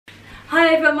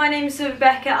Hi everyone, my name is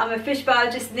Rebecca. I'm a fish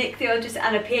biologist, an ichthyologist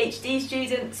and a PhD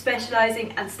student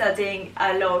specialising and studying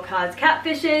lower-class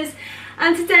catfishes.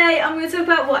 And today I'm going to talk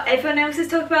about what everyone else has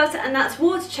talked about, and that's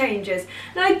water changes.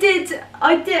 And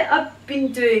I've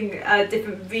been doing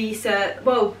different research,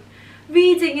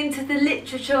 reading into the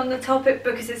literature on the topic,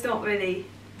 because it's not really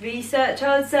research,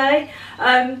 I would say,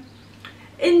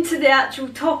 into the actual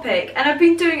topic. And I've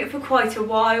been doing it for quite a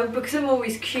while because I'm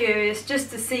always curious just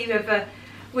to see whether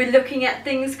we're looking at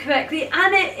things correctly.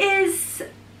 And it is,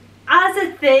 as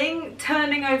a thing,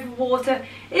 turning over water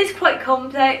is quite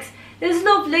complex. There's a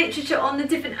lot of literature on the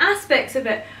different aspects of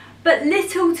it, but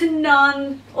little to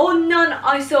none, or none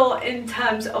I saw in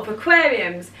terms of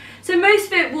aquariums. So most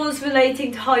of it was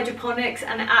relating to hydroponics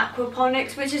and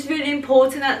aquaponics, which is really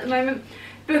important at the moment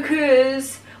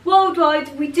because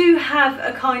worldwide we do have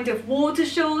a kind of water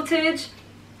shortage.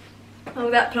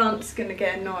 Oh, that plant's going to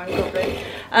get annoying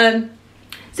probably.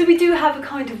 So we do have a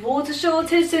kind of water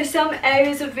shortage, so some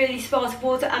areas are really sparse of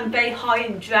water and very high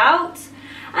in droughts.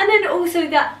 And then also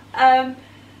that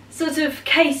sort of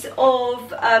case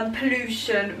of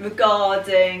pollution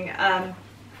regarding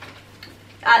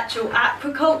actual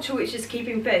aquaculture, which is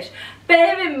keeping fish.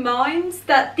 Bear in mind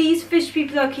that these fish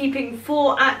people are keeping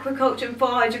for aquaculture and for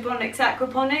hydroponics,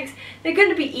 aquaponics, they're going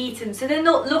to be eaten. So they're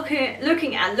not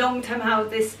looking at long-term how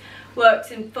this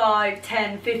works in 5,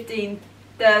 10, 15,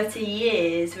 30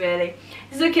 years really.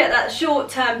 Just look at that short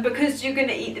term because you're going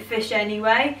to eat the fish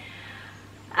anyway.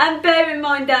 And bear in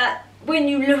mind that when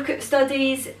you look at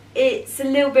studies, it's a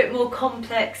little bit more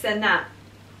complex than that.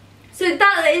 So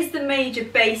that is the major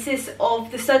basis of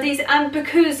the studies, and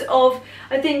because of,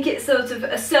 I think it's sort of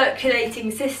a circulating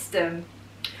system.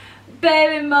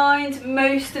 Bear in mind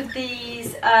most of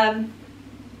these,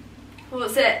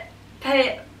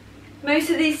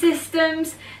 most of these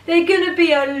systems, they're going to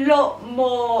be a lot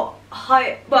more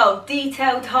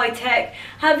detailed, high-tech,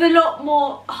 have a lot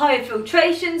more higher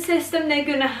filtration system. They're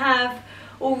going to have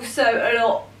also a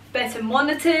lot better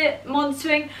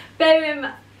monitoring.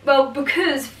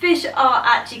 Because fish are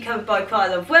actually covered by quite a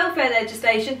lot of welfare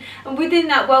legislation, and within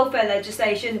that welfare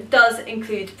legislation does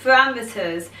include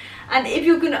parameters. And if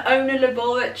you're going to own a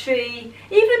laboratory,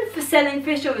 even for selling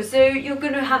fish or a zoo, you're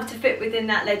going to have to fit within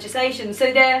that legislation.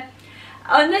 So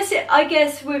I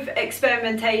guess with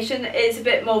experimentation it's a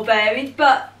bit more varied,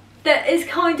 but that is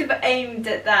kind of aimed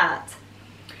at that.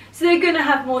 So they're going to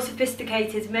have more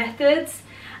sophisticated methods.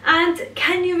 And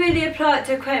can you really apply it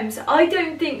to aquariums? I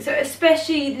don't think so,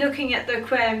 especially looking at the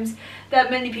aquariums that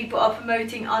many people are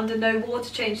promoting under no water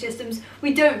change systems.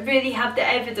 We don't really have the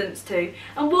evidence to.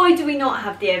 And why do we not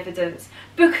have the evidence?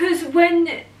 Because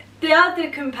when the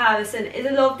other comparison is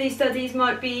a lot of these studies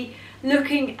might be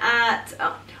looking at,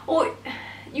 or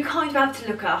you kind of have to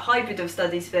look at a hybrid of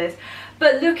studies for this,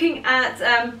 but looking at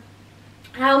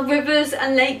how rivers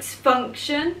and lakes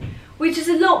function, which is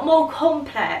a lot more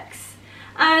complex.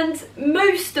 And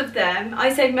most of them,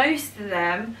 I say most of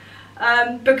them,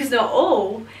 because not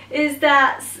all, is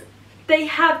that they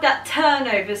have that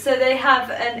turnover. So they have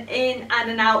an in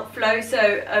and an outflow,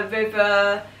 so a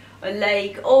river, a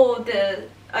lake, or the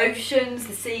oceans,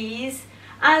 the seas,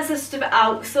 as a sort of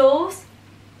outsource.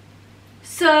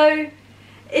 So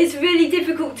it's really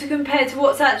difficult to compare to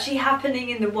what's actually happening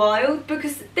in the wild,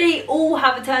 because they all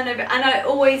have a turnover. And I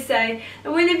always say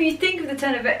that whenever you think of the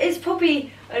turnover, it's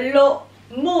probably a lot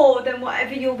more than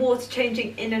whatever you're water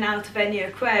changing in and out of any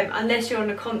aquarium, unless you're on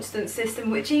a constant system,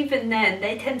 which even then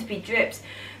they tend to be drips,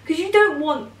 because you don't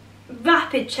want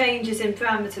rapid changes in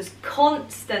parameters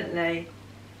constantly.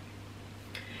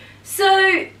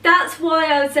 So that's why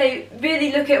I would say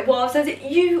really look at wild studies.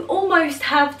 You almost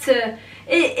have to,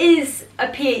 it is a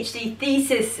PhD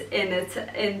thesis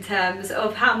in terms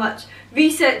of how much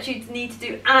research you need to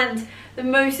do. And the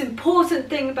most important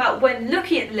thing about when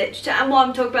looking at the literature, and why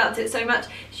I'm talking about it so much,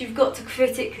 is you've got to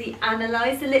critically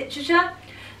analyse the literature.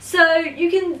 So you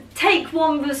can take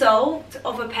one result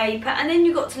of a paper and then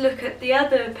you've got to look at the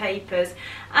other papers.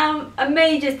 A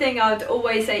major thing I would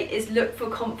always say is look for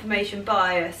confirmation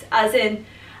bias, as in,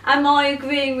 am I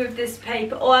agreeing with this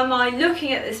paper, or am I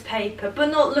looking at this paper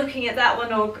but not looking at that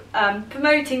one, or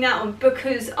promoting that one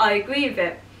because I agree with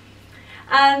it.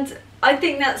 And I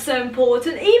think that's so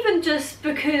important, even just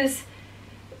because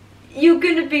you're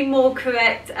going to be more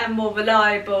correct and more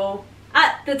reliable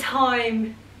at the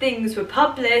time things were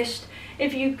published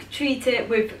if you treat it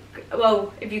with,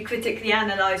 if you critically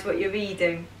analyse what you're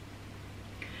reading.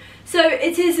 So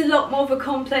it is a lot more of a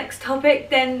complex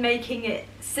topic than making it,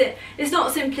 it's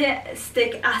not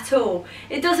simplistic at all.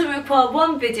 It doesn't require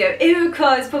one video, it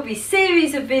requires probably a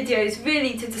series of videos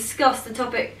really to discuss the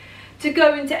topic to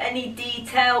go into any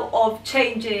detail of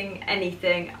changing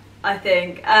anything, I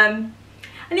think. And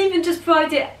even just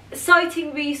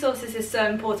citing resources is so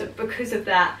important because of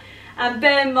that. And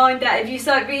bear in mind that if you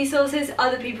cite resources,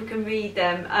 other people can read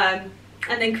them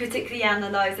and then critically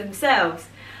analyse themselves.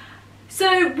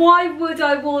 So why would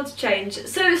I water change?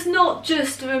 So it's not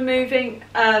just removing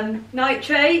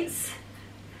nitrates,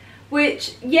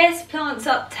 which yes, plants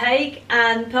uptake,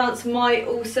 and plants might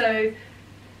also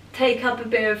take up a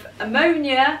bit of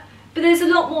ammonia, but there's a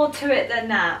lot more to it than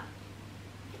that.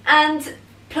 And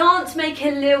plants make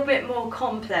it a little bit more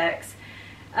complex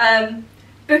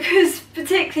because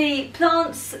particularly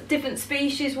plants, different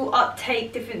species will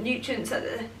uptake different nutrients at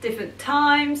different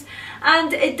times,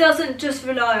 and it doesn't just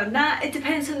rely on that. It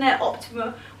depends on their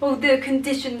optimal, well, the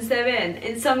conditions they're in.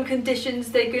 In some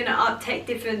conditions they're going to uptake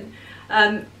different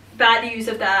values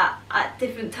of that at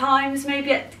different times,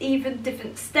 maybe at even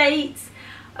different states,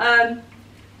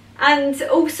 and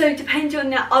also depending on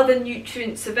the other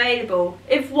nutrients available.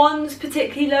 If one's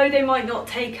particularly low, they might not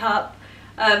take up,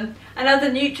 and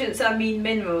other nutrients, I mean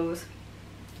minerals.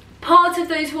 Part of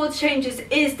those water changes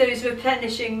is those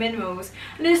replenishing minerals,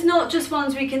 and it's not just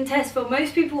ones we can test for.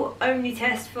 Most people only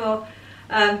test for,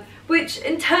 which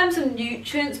in terms of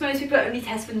nutrients, most people only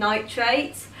test for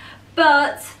nitrates,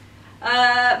 but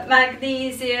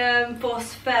magnesium,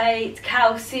 phosphate,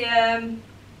 calcium,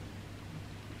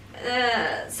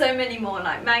 so many more,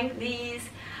 like manganese,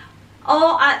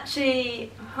 are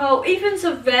actually, well, even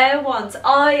some rare ones,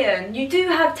 iron, you do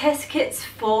have test kits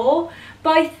for,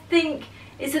 but I think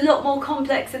it's a lot more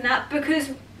complex than that, because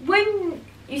when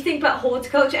you think about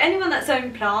horticulture, anyone that's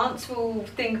owned plants will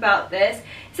think about this,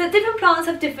 is that different plants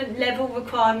have different level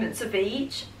requirements of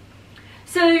each.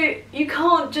 So you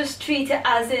can't just treat it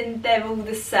as in they're all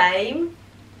the same,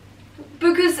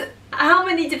 because how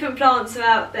many different plants are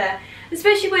out there?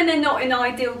 Especially when they're not in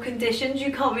ideal conditions,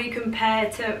 you can't really compare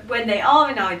to when they are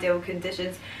in ideal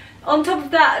conditions. On top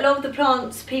of that, a lot of the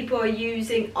plants people are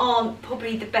using aren't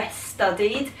probably the best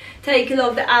studied. Take a lot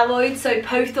of the aroids, so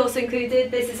pothos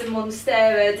included. This is a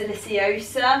Monstera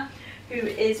deliciosa, who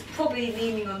is probably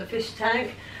leaning on the fish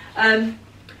tank.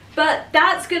 But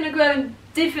that's going to grow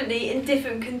differently in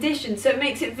different conditions, so it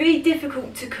makes it really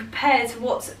difficult to compare to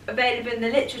what's available in the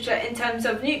literature in terms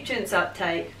of nutrients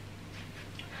uptake.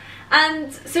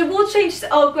 And so water changes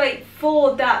are great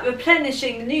for that,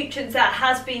 replenishing the nutrients that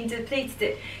has been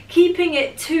depleted, keeping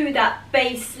it to that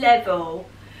base level,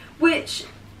 which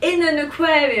in an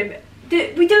aquarium,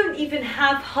 we don't even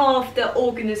have half the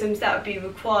organisms that would be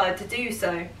required to do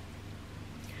so.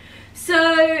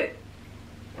 So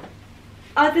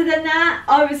other than that,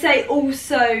 I would say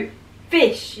also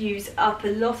fish use up a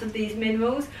lot of these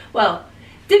minerals. Well,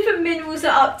 different minerals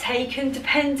are uptaken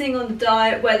depending on the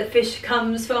diet, where the fish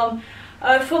comes from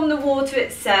the water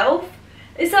itself.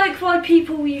 It's like why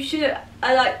people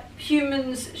like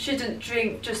humans shouldn't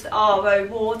drink just RO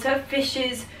water.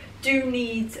 Fishes do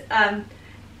need,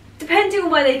 depending on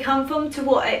where they come from, to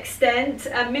what extent,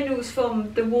 minerals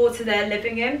from the water they're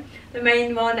living in. The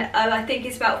main one, I think,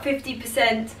 is about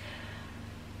 50%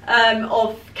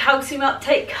 of calcium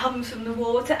uptake comes from the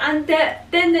water, and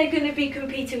then they're going to be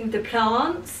competing with the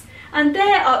plants, and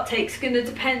their uptake's going to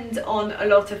depend on a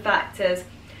lot of factors.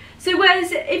 So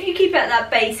whereas if you keep it at that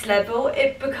base level,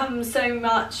 it becomes so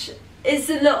much, it's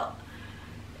a lot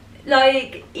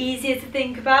like easier to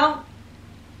think about.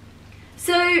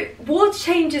 So water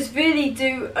changes really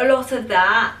do a lot of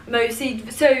that, mostly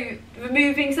so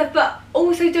removing stuff, but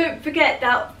also don't forget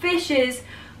that fishes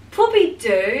probably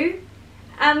do.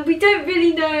 And we don't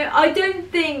really know, I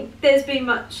don't think there's been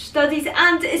much studies,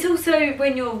 and it's also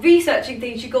when you're researching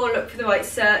things, you've got to look for the right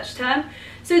search term.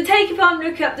 So if I'm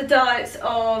looking up the diets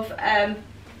of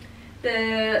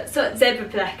the zebra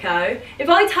pleco, if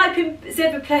I type in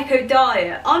zebra pleco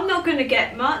diet, I'm not going to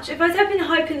get much. If I type in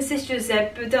hypancistria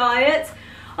zebra diet,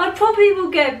 I probably will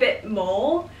get a bit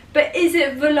more, but is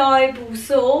it a reliable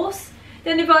source?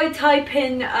 Then if I type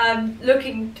in,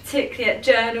 looking particularly at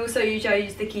journals, so usually I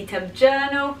use the key term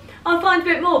journal, I'll find a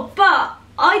bit more. But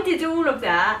I did all of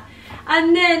that,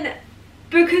 and then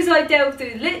because I delved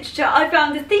through the literature, I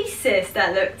found a thesis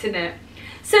that looked in it.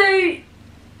 So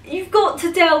you've got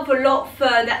to delve a lot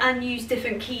further and use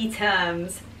different key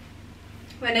terms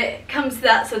when it comes to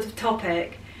that sort of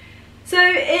topic. So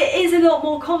it is a lot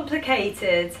more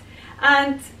complicated,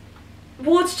 and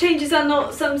water changes are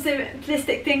not some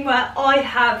simplistic thing where I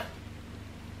have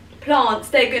plants,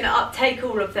 they're going to uptake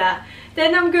all of that.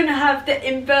 Then I'm going to have the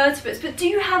invertebrates, but do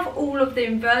you have all of the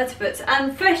invertebrates?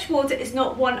 And freshwater is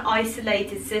not one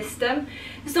isolated system.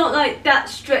 It's not like that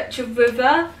stretch of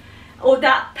river or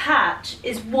that patch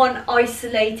is one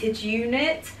isolated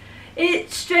unit.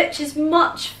 it stretches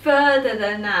much further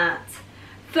than that.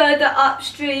 Further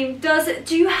upstream,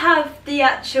 do you have the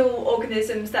actual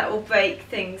organisms that will break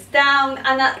things down,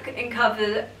 and that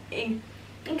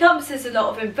encompasses a lot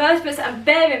of invertebrates. And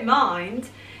bear in mind,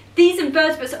 these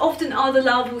invertebrates often are the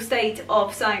larval state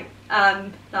of something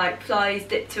like flies,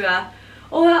 diptera,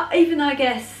 or even, I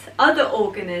guess, other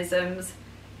organisms.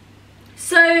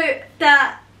 So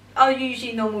that are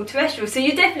usually normal terrestrial. So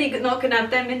you're definitely not going to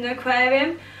have them in the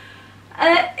aquarium.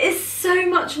 It's so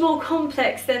much more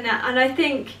complex than that, and I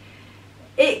think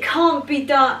it can't be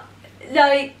done.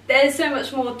 Like, there's so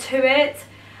much more to it,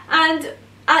 and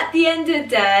at the end of the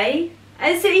day,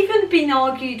 it's even been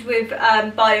argued with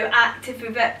bioactive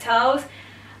with reptiles.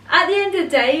 At the end of the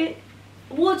day,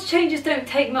 water changes don't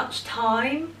take much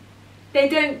time. They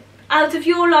don't. Out of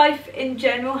your life in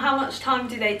general, how much time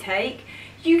do they take?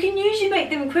 You can usually make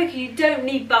them quicker. You don't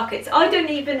need buckets. I don't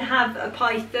even have a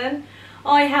python.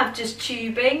 I have just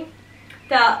tubing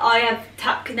that I have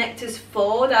tap connectors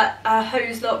for, that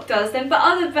Hose Lock does them, but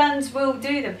other brands will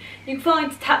do them. You can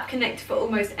find a tap connector for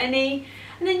almost any,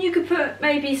 and then you could put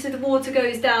maybe so the water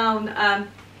goes down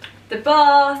the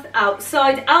bath,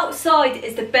 outside. Outside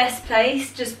is the best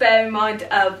place, just bear in mind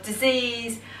of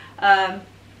disease,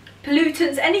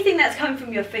 pollutants, anything that's coming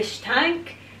from your fish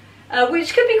tank,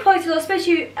 which could be quite a lot,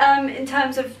 especially in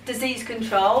terms of disease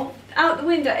control. Out the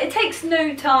window, it takes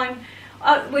no time.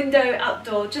 Out the window,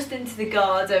 outdoor, just into the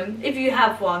garden, if you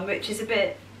have one, which is a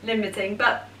bit limiting.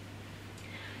 But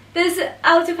there's,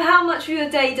 out of how much of your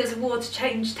day does a water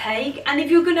change take, and if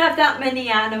you're going to have that many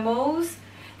animals,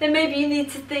 then maybe you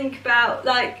need to think about,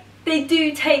 like, they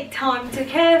do take time to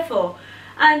care for.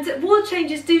 And water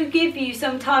changes do give you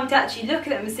some time to actually look at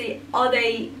them and see, are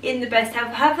they in the best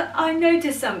health? Have I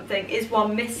noticed something? Is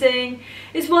one missing?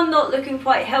 Is one not looking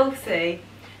quite healthy?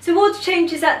 So water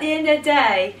changes at the end of the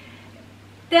day.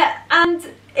 And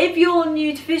if you're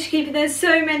new to fish keeping, there's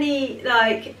so many,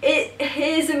 like, it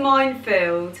is a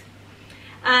minefield,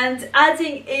 and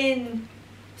adding in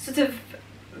sort of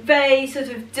very sort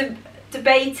of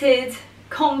debated,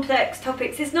 complex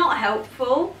topics is not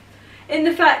helpful. In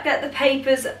the fact that the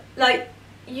papers, like,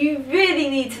 you really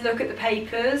need to look at the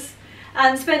papers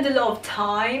and spend a lot of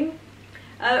time,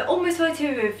 almost like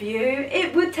a review.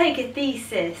 It would take a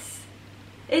thesis.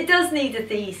 It does need a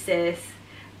thesis,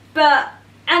 but.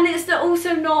 And it's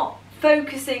also not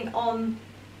focusing on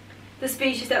the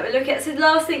species that we're looking at. So the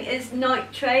last thing is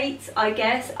nitrates, I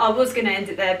guess. I was going to end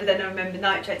it there, but then I remember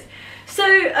nitrates. So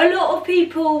a lot of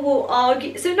people will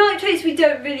argue. So nitrates, we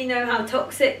don't really know how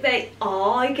toxic they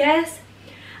are, I guess.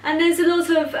 And there's a lot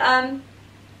of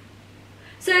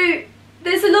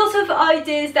there's a lot of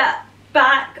ideas that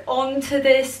back onto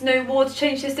this no water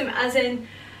change system, as in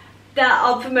that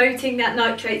are promoting that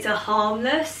nitrates are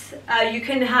harmless. You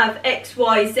can have X,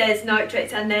 Y, Z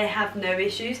nitrates and they have no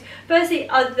issues. Firstly,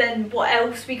 other than what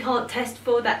else we can't test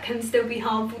for that can still be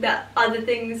harmful, that other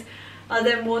things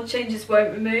other than water changes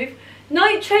won't remove.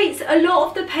 Nitrates, a lot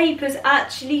of the papers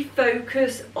actually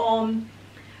focus on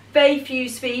very few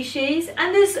species,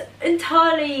 and there's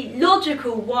entirely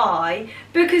logical why,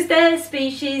 because they're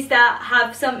species that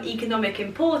have some economic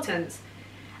importance.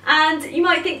 And you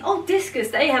might think, oh, discus,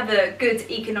 they have a good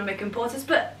economic importance,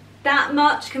 but that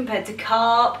much compared to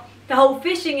carp, the whole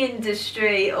fishing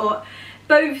industry, or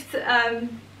both,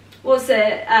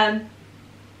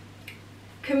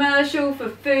 commercial for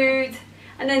food,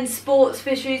 and then sports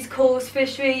fisheries, coarse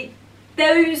fishery,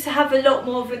 those have a lot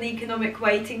more of an economic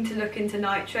weighting to look into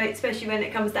nitrate, especially when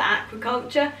it comes to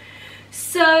aquaculture.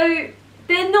 So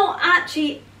they're not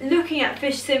actually looking at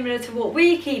fish similar to what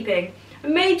we're keeping. A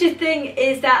major thing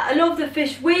is that a lot of the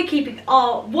fish we're keeping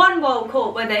are, one, wild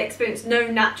caught where they experience no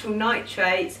natural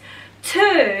nitrates,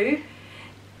 two,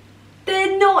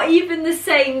 they're not even the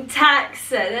same taxa,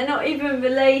 they're not even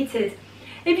related.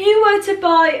 If you were to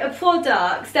buy a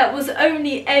product that was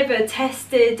only ever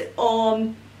tested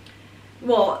on,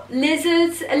 what,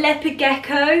 lizards, a leopard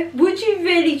gecko, would you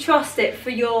really trust it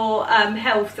for your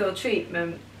health or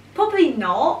treatment? Probably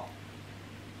not.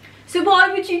 So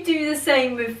why would you do the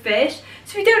same with fish?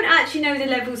 So we don't actually know the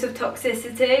levels of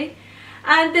toxicity,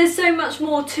 and there's so much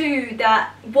more to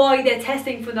that, why they're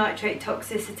testing for nitrate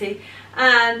toxicity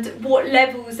and what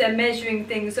levels they're measuring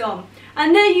things on.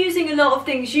 And they're using a lot of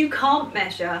things you can't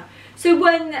measure. So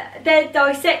when they're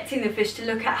dissecting the fish to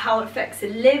look at how it affects the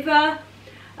liver,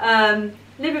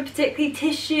 liver particularly,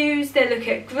 tissues, they look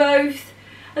at growth.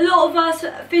 A lot of us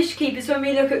fish keepers, when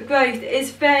we look at growth,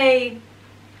 is very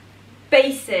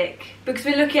basic, because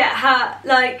we look at how,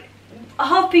 like,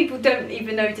 half people don't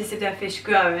even notice if their fish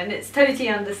grow, and it's totally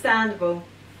understandable.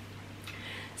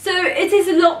 So it is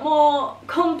a lot more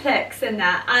complex than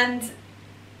that, and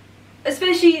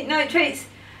especially nitrates,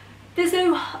 there's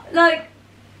no, like,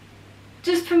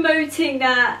 just promoting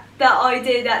that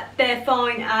idea that they're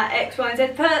fine at X, Y and Z.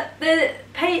 But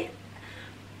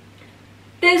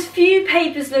there's few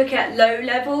papers look at low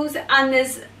levels, and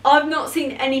I've not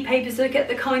seen any papers look at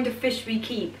the kind of fish we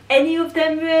keep. Any of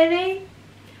them really,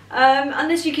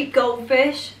 unless you keep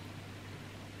goldfish.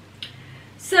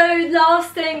 So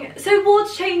last thing, so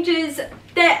water changes,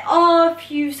 there are a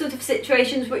few sort of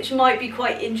situations which might be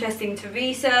quite interesting to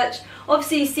research.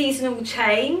 Obviously seasonal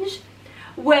change,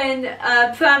 when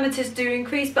parameters do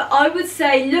increase, but I would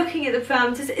say looking at the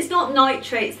parameters, it's not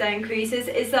nitrates that increases,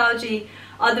 it's largely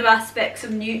other aspects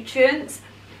of nutrients.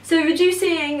 So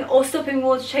reducing or stopping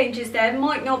water changes there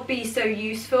might not be so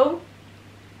useful.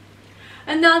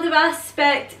 Another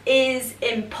aspect is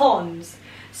in ponds.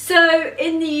 So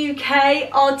in the UK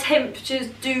our temperatures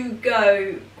do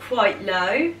go quite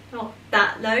low, not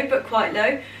that low but quite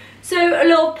low. So a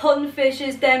lot of pond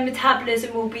fishes, their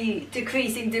metabolism will be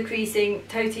decreasing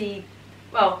totally,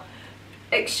 well,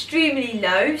 extremely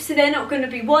low. So they're not going to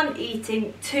be, one,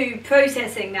 eating, two,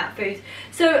 processing that food.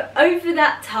 So over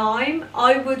that time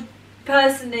I would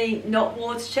personally not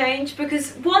water change,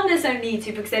 because one, there's no need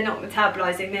to, because they're not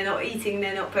metabolizing, they're not eating,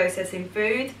 they're not processing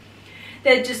food.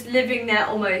 They're just living there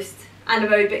almost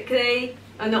anaerobically,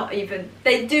 or not even,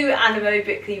 they do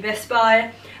anaerobically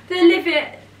respire. They live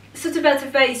it sort of at a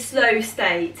very slow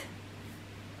state.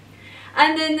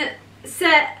 And then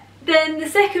the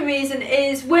second reason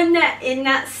is when they're in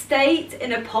that state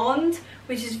in a pond,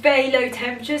 which is very low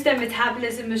temperatures, their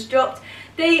metabolism has dropped,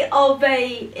 they are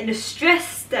very in a stress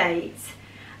state,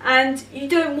 and you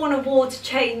don't want to water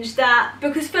change that,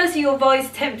 because firstly you'll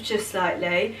rise temperature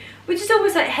slightly, which is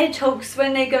almost like hedgehogs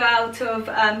when they go out of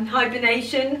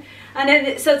hibernation, and then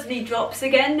it suddenly drops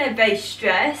again, they're very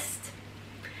stressed.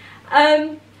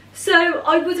 So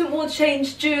I wouldn't water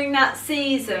change during that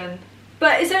season,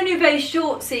 but it's only a very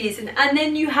short season, and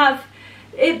then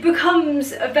it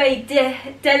becomes a very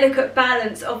delicate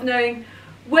balance of knowing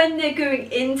when they're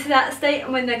going into that state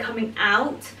and when they're coming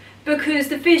out, because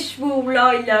the fish will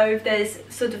lie low if there's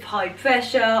sort of high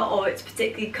pressure or it's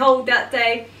particularly cold that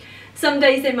day. Some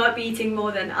days they might be eating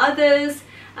more than others,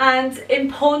 and in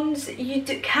ponds you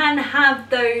can have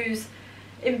those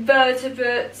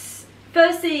invertebrates.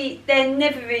 Firstly, they're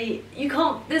never really,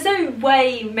 there's no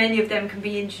way many of them can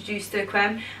be introduced to the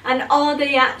aquarium, and are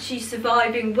they actually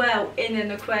surviving well in an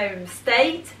aquarium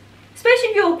state? Especially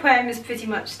if your aquarium is pretty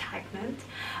much stagnant,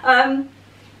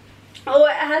 or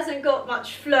it hasn't got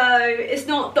much flow, it's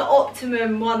not the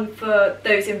optimum one for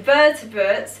those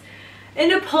invertebrates.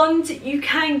 In a pond you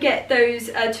can get those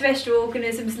terrestrial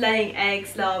organisms laying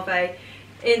eggs, larvae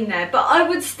in there, but I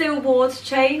would still water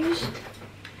change,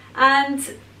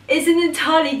 and it's an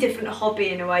entirely different hobby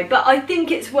in a way, but I think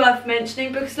it's worth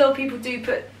mentioning because a lot of people do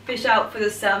put fish out for the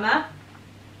summer.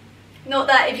 Not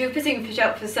that if you're putting fish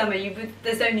out for the summer,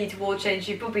 there's no need to water change.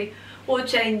 You probably water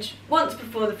change once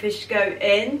before the fish go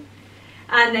in,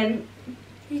 and then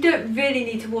you don't really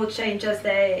need to water change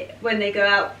when they go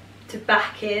out to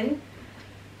back in.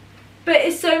 But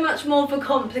it's so much more of a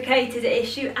complicated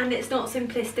issue, and it's not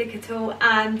simplistic at all,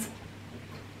 and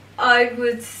I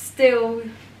would still,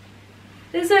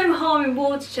 there's no harm in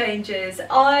water changes.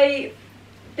 I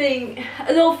think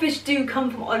a lot of fish do come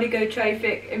from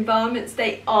oligotrophic environments.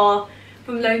 They are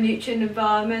from low nutrient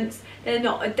environments. They're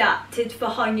not adapted for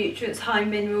high nutrients, high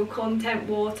mineral content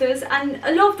waters, and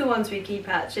a lot of the ones we keep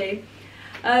actually,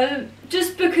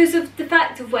 just because of the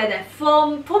fact of where they're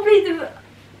from, probably the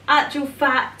actual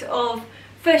fact of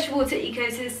freshwater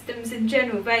ecosystems in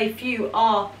general, very few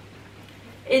are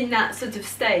in that sort of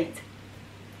state.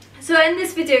 So in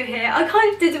this video here, I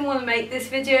kind of didn't want to make this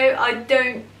video. I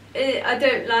don't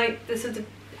like the sort of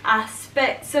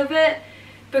aspects of it,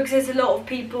 because there's a lot of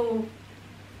people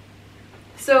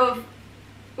sort of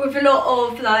with a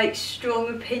lot of like strong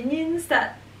opinions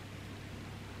that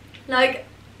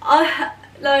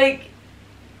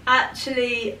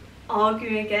actually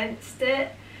arguing against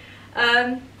it,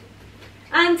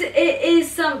 and it is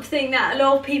something that a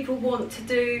lot of people want to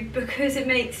do because it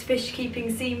makes fish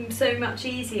keeping seem so much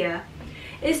easier.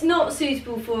 It's not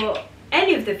suitable for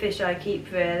any of the fish I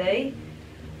keep really.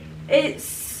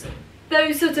 It's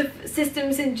those sort of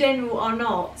systems in general are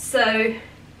not. So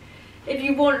if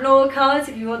you want loricas,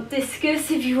 if you want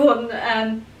discus, if you want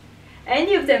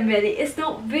any of them really, it's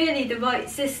not really the right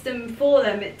system for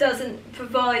them. It doesn't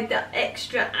provide that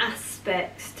extra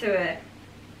aspects to it,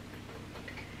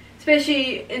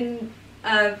 especially in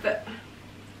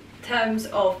terms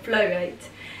of flow rate.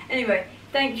 Anyway,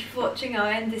 Thank you for watching. I'll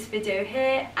end this video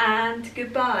here and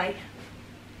goodbye.